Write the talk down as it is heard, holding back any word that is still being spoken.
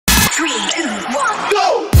3, 2, 1,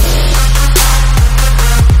 Go!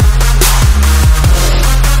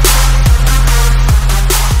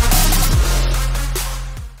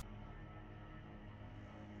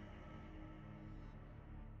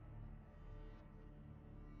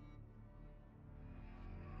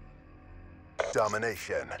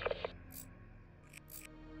 Domination.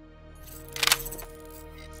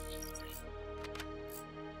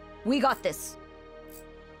 We got this.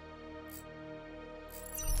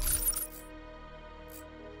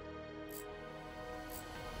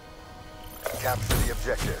 Capture the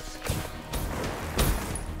objectives.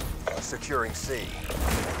 Securing C.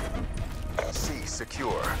 C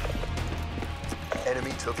secure.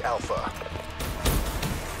 Enemy took Alpha.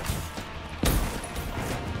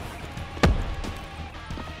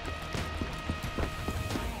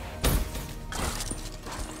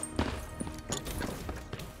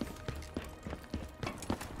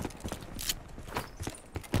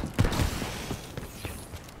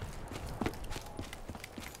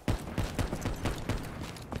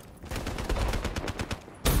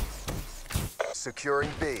 Securing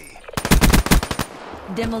B.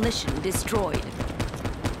 Demolition destroyed.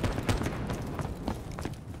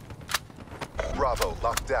 Bravo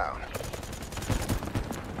locked down.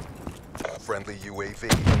 Friendly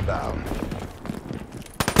UAV inbound.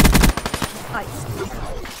 Ice.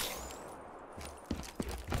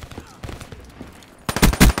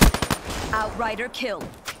 Outrider kill.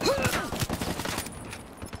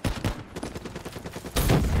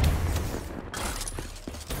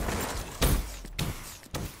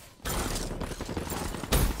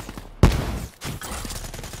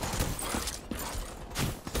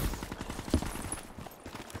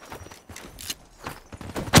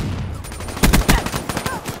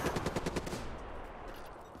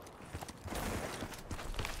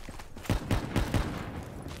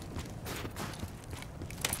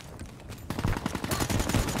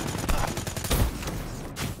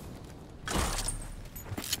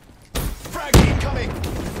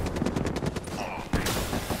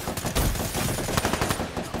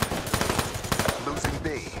 Losing B.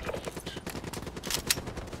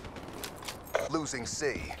 Losing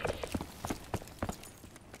C.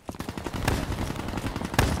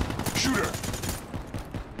 Shooter!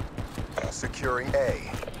 Securing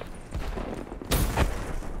A.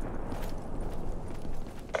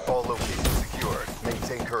 All locations secured.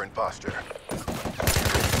 Maintain current posture.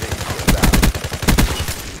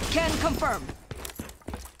 Can confirm.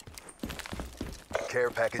 Care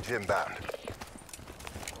package inbound.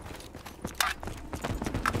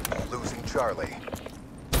 Losing Charlie.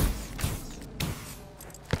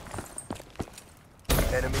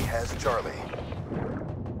 Enemy has Charlie.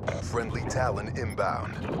 Friendly Talon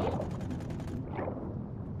inbound.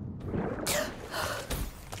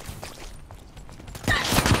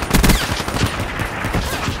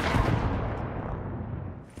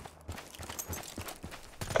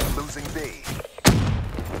 Losing B.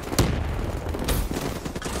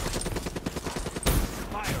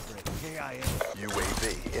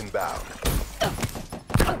 UAV inbound.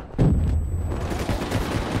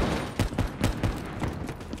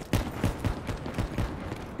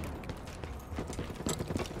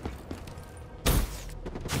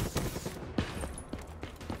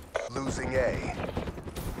 Losing A.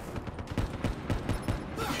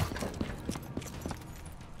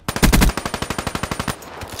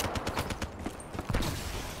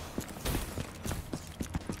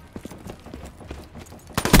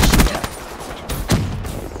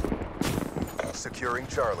 Securing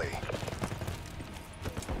Charlie.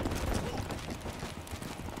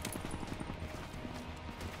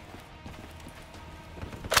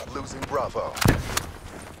 Losing Bravo.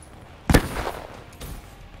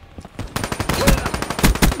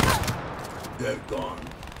 They're gone.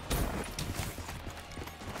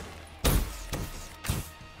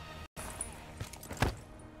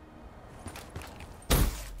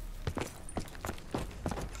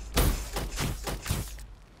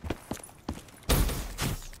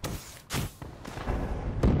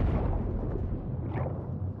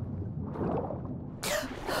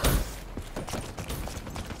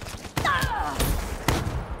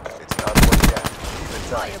 It's not one yet. Keep it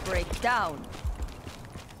Fire tight. break down.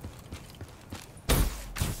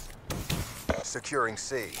 Securing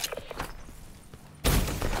C.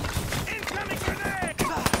 Incoming grenade!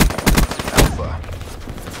 Alpha.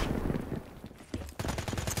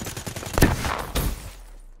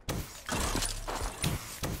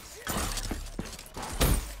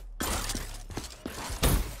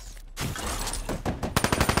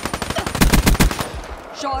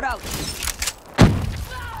 Shot out.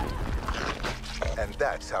 And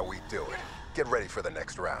that's how we do it. Get ready for the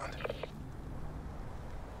next round.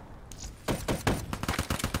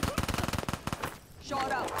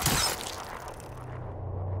 Shot up.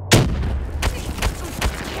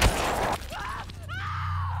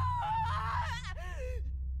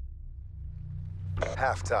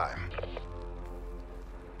 Halftime.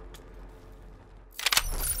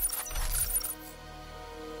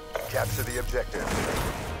 Capture the objective.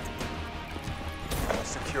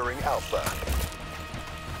 Securing Alpha.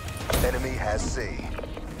 Enemy has C.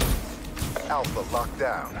 Alpha locked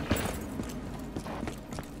down.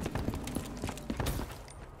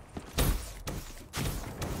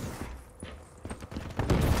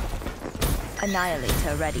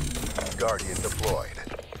 Annihilator ready. Guardian deployed.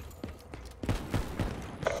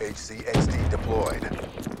 HCXD deployed.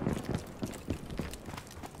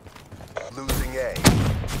 Losing A.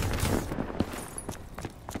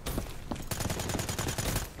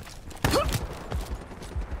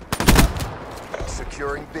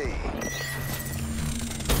 Securing B.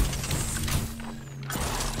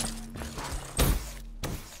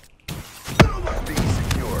 B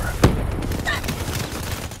secure.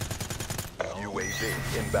 UAV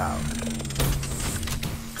inbound.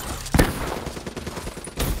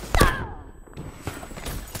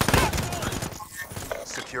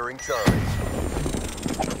 Securing Charlie.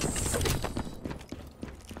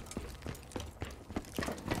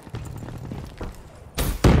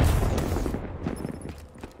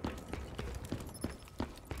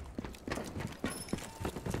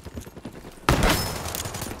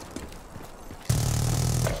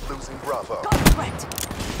 Losing Bravo.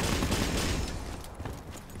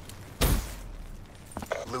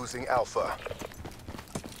 Losing Alpha.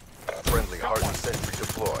 Friendly hardened sentry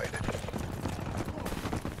deployed.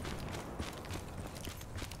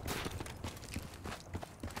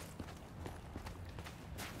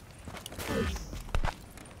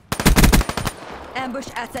 Ambush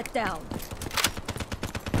asset down.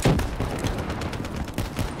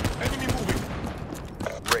 Enemy moving.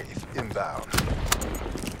 Wraith inbound.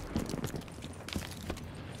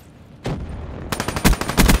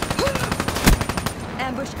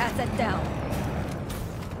 Ambush asset down.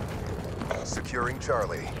 Securing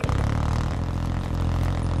Charlie.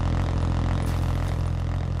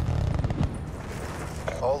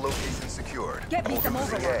 All locations secured. Get me some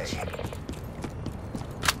Losing overwatch. A.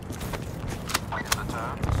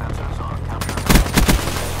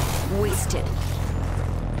 Wasted.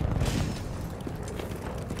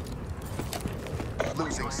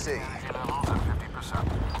 Losing C.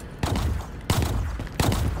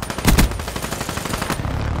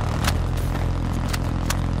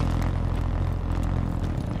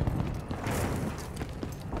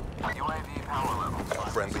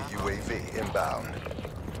 Friendly UAV inbound.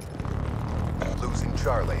 Losing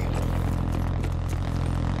Charlie.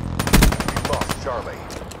 We lost Charlie.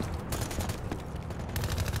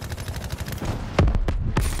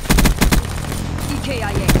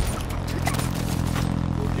 EKIA.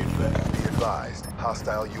 Be advised,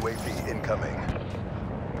 hostile UAV incoming.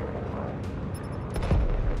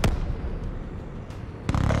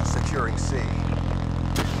 Securing C.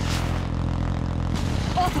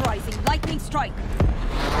 Authorizing lightning strike.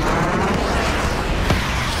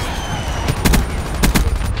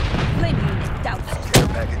 Flame unit doused. Care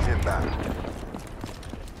package inbound.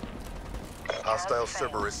 Hostile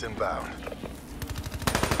Cerberus inbound.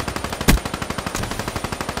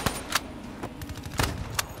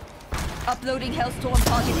 Uploading Hellstorm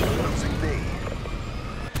targeting. Losing B.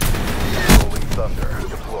 Rolling Thunder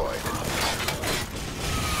deployed.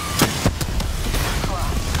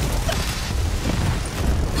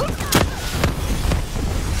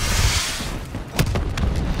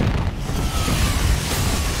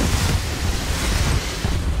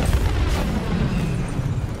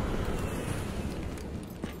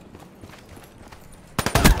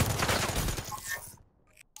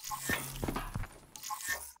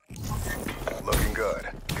 Looking good.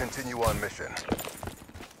 Continue on mission.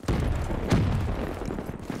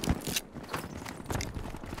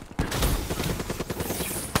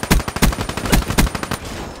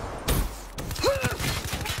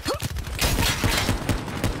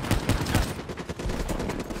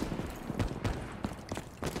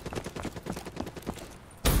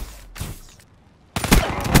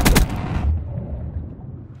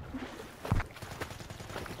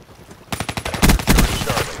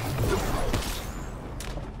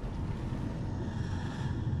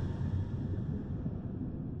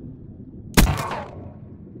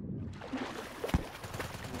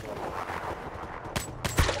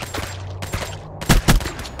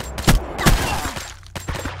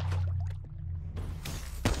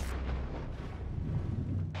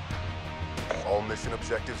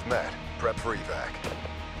 Objectives met. Prep for evac.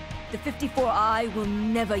 The 54I will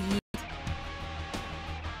never yield.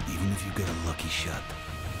 Even if you get a lucky shot,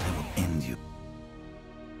 I will end you.